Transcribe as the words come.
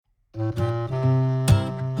The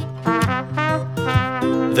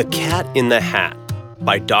Cat in the Hat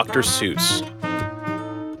by Dr. Seuss.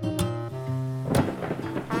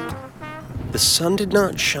 The sun did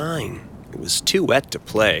not shine. It was too wet to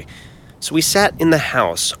play, so we sat in the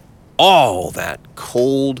house all that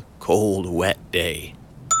cold, wet day.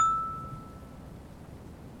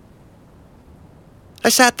 I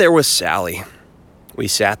sat there with Sally. We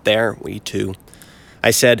sat there, we two.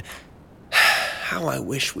 I said, "How I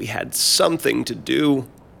wish we had something to do."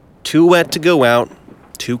 Too wet to go out,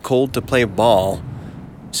 too cold to play ball,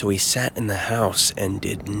 so we sat in the house and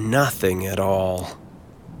did nothing at all.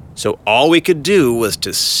 So all we could do was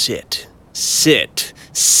to sit.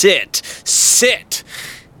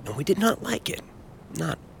 And we did not like it,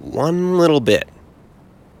 not one little bit.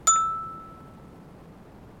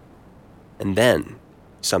 And then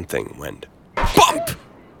something went bump!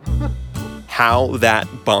 How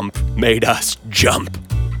that bump made us jump.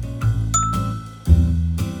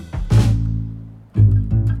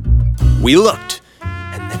 We looked,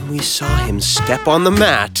 and then we saw him step on the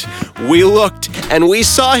mat. We looked, and we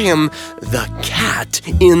saw him, the Cat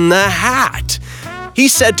in the Hat. He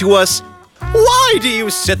said to us, "Why do you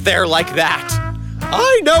sit there like that?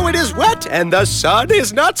 I know it is wet and the sun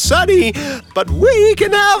is not sunny, but we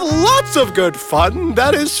can have lots of good fun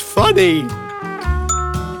that is funny.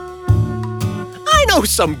 I know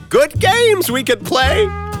some good games we could play,"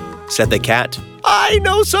 said the cat. "I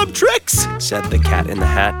know some tricks," said the Cat in the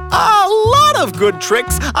Hat. "A lot of good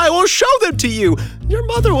tricks. I will show them to you. Your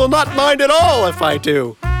mother will not mind at all if I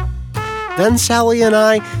do." Then Sally and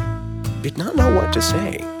I did not know what to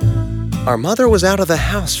say. Our mother was out of the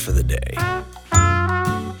house for the day.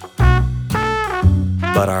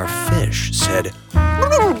 But our fish said,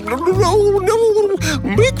 "No,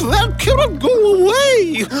 make that carrot go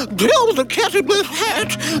away. Tell the Cat in the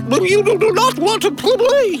Hat that you do not want to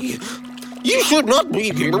play. You should not be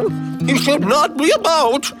here. You should not be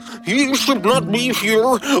about. You should not be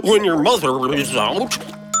here when your mother is out."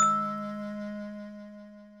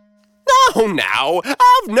 Now,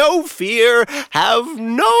 have no fear,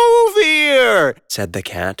 said the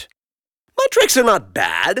cat. "My tricks are not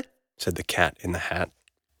bad," said the Cat in the Hat.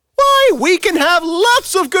 "Why, we can have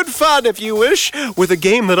lots of good fun, if you wish, with a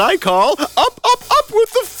game that I call Up, Up, Up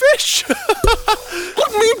with the Fish."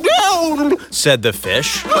 "Put me down," said the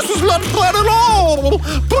fish. "This is not fun at all.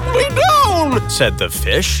 Put me down," said the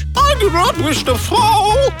fish. "I do not wish to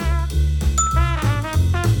fall."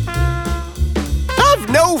 "Have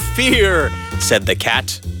no fear," said the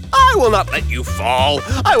cat. "I will not let you fall.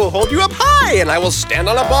 I will hold you up high, and I will stand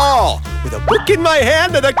on a ball, with a book in my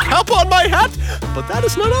hand and a cap on my hat. But that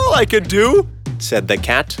is not all I can do," said the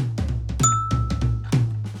cat.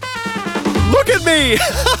 "Look at me!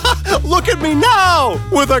 Look at me now!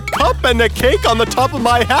 With a cup and a cake on the top of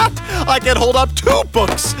my hat, I can hold up 2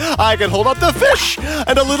 books. I can hold up the fish,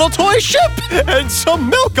 and a little toy ship, and some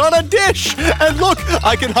milk on a dish. And look,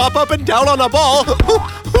 I can hop up and down on a ball.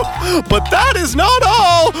 But that is not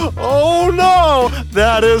all! Oh no,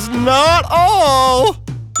 that is not all!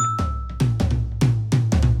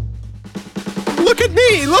 Look at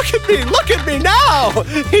me, look at me, look at me now!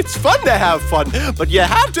 It's fun to have fun, but you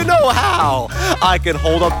have to know how. I can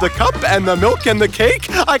hold up the cup and the milk and the cake.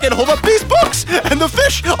 I can hold up these books and the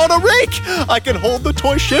fish on a rake. I can hold the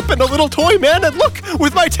toy ship and the little toy man, and look,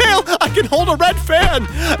 with my tail, I can hold a red fan.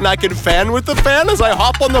 And I can fan with the fan as I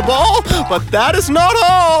hop on the ball, but that is not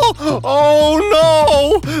all. Oh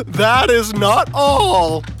no, that is not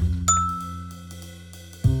all."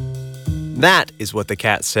 That is what the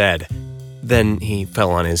cat said. Then he fell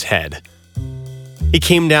on his head. He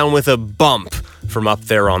came down with a bump from up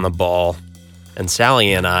there on the ball. And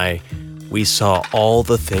Sally and I, we saw all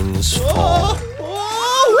the things fall.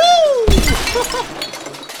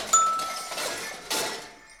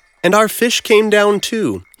 And our fish came down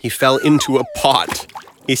too. He fell into a pot.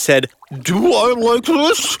 He said, "Do I like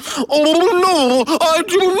this? Oh no, I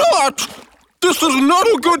do not! This is not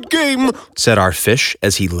a good game," said our fish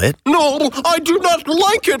as he lit. "No, I do not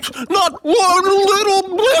like it, not one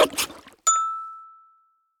little bit."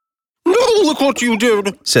 "No, look what you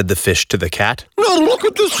did," said the fish to the cat. "No, look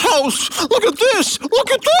at this house, look at this,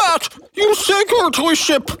 look at that. You sank our toy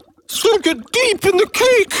ship, sunk it deep in the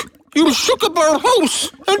cake. You shook up our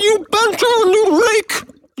house, and you bent our new rake.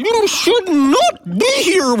 You should not be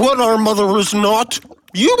here when our mother is not.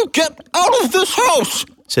 You get out of this house,"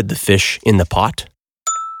 said the fish in the pot.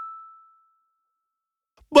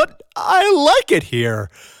 "But I like it here.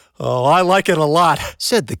 Oh, I like it a lot,"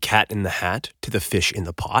 said the Cat in the Hat to the fish in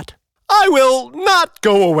the pot. "I will not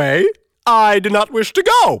go away. I do not wish to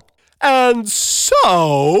go. And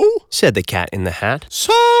so, said the Cat in the Hat,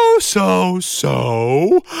 so,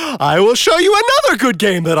 I will show you another good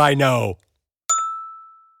game that I know.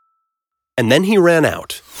 And then he ran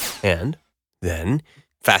out. And then,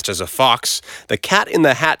 fast as a fox, the Cat in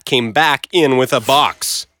the Hat came back in with a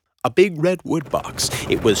box. A big red wood box.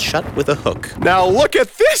 It was shut with a hook. Now look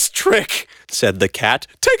at this trick, said the Cat.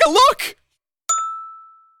 Take a look!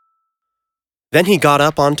 Then he got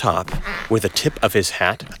up on top with the tip of his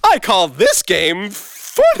hat. I call this game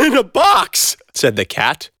Fun in a Box, said the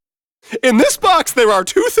Cat. In this box there are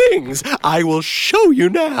two things. I will show you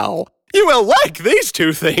now. You will like these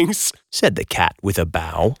two things, said the Cat with a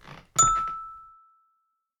bow.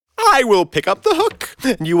 I will pick up the hook,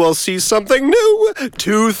 and you will see something new.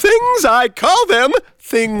 Two things, I call them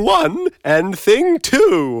Thing 1 and Thing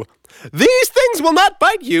 2. These things will not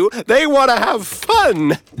bite you. They want to have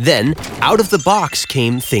fun. Then, out of the box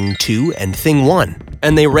came Thing 2 and Thing 1,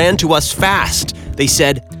 and they ran to us fast. They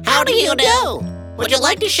said, How do you do? Would you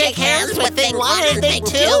like to shake hands with Thing 1 and Thing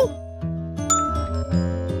 2?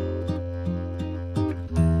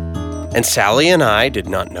 And Sally and I did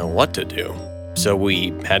not know what to do. So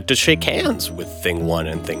we had to shake hands with Thing 1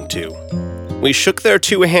 and Thing 2. We shook their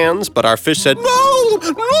two hands, but our fish said, No!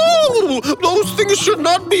 Those things should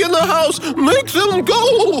not be in the house! Make them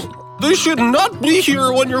go! They should not be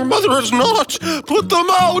here when your mother is not! Put them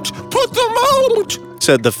out! Put them out!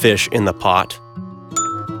 Said the fish in the pot.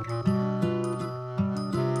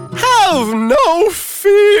 Have no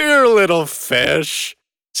fear, little fish,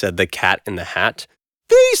 said the Cat in the Hat.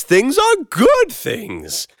 These things are good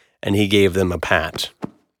things. And he gave them a pat.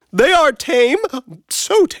 They are tame,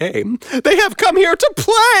 so tame, they have come here to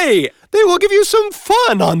play. They will give you some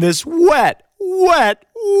fun on this wet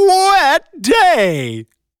day.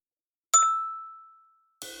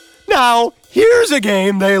 Now, here's a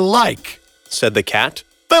game they like, said the Cat.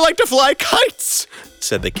 They like to fly kites,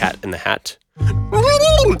 said the Cat in the Hat.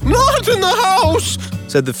 No, not in the house,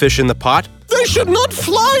 said the fish in the pot. They should not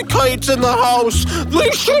fly kites in the house. They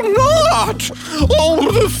should not.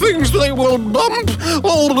 All the things they will bump,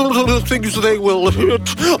 all the things they will hit.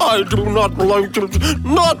 I do not like it,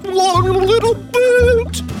 not one little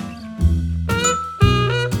bit.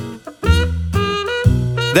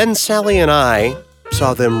 Then Sally and I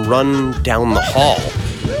saw them run down the hall.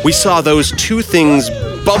 We saw those two things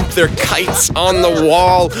bump their kites on the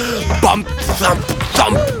wall. Bump, thump,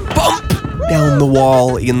 thump, bump down the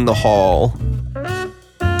wall in the hall.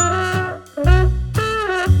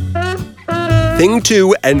 Thing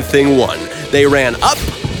 2 and Thing 1. They ran up,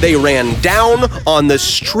 they ran down. On the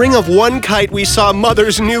string of one kite, we saw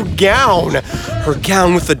Mother's new gown. Her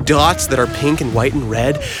gown with the dots that are pink and white and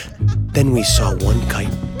red. Then we saw one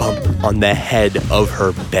kite bump on the head of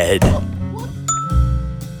her bed.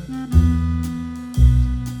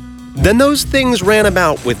 Then those things ran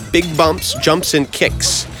about with big bumps, jumps, and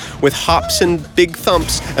kicks, with hops and big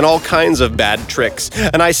thumps and all kinds of bad tricks.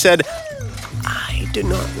 And I said, I do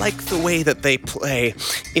not like the way that they play.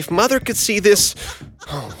 If Mother could see this,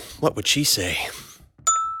 what would she say?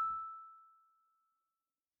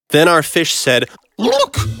 Then our fish said,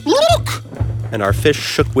 Look, look! And our fish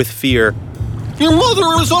shook with fear. Your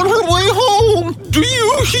mother is on her way home! Do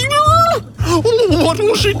you hear? Oh, what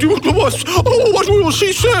will she do to us? Oh, what will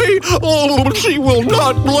she say? Oh, she will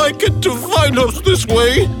not like it to find us this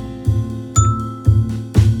way.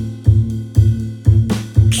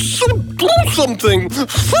 So do something!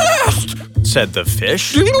 Fast! Said the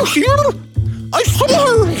fish. Do you hear? I saw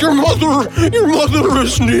her! Your mother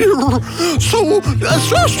is near! So, as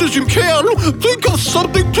fast as you can, think of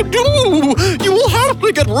something to do! You will have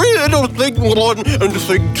to get rid of Thing 1 and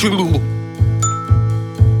Thing 2.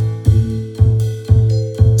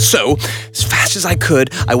 So, as fast as I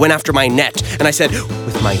could, I went after my net, and I said,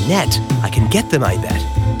 with my net, I can get them, I bet.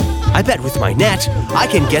 I bet with my net, I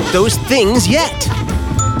can get those things yet.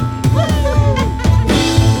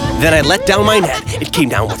 Then I let down my net. It came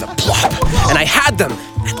down with a plop, and I had them.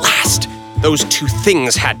 At last, those two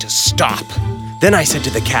things had to stop. Then I said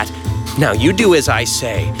to the cat, now you do as I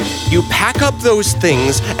say. You pack up those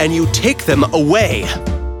things, and you take them away.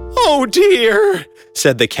 Oh dear,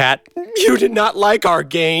 said the cat. You did not like our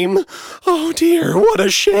game. Oh dear, what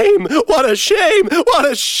a shame, what a shame, what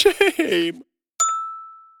a shame.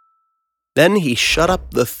 Then he shut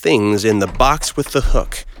up the things in the box with the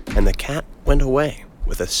hook, and the cat went away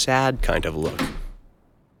with a sad kind of look.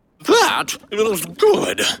 That was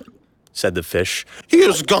good, said the fish. "He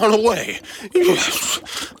has gone away. Yes,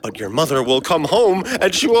 but your mother will come home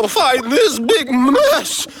and she will find this big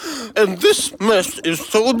mess. And this mess is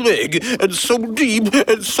so big and so deep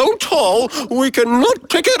and so tall, we cannot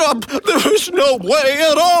pick it up. There is no way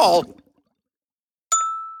at all."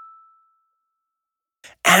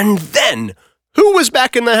 And then, who was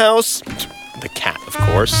back in the house? The cat, of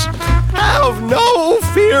course. "Have no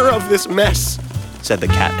fear of this mess," said the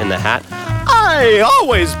Cat in the Hat. "I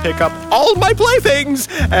always pick up all my playthings,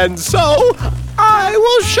 and so I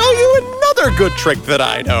will show you another good trick that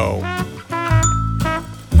I know."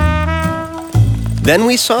 Then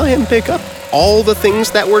we saw him pick up all the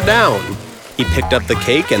things that were down. He picked up the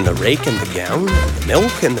cake and the rake and the gown and the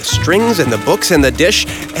milk and the strings and the books and the dish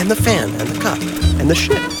and the fan and the cup and the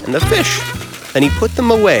ship and the fish. And he put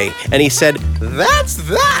them away and he said, "That's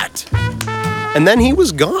that!" And then he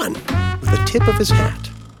was gone with the tip of his hat.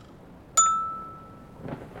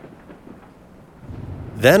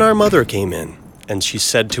 Then our mother came in and she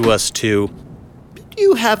said to us two, "Did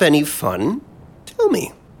you have any fun? Tell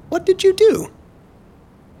me, what did you do?"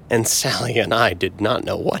 And Sally and I did not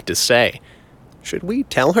know what to say. Should we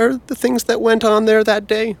tell her the things that went on there that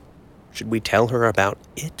day? Should we tell her about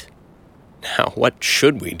it? Now, what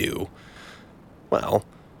should we do? Well,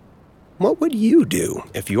 what would you do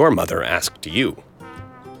if your mother asked you?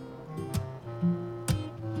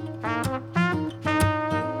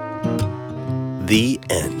 The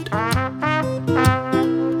end.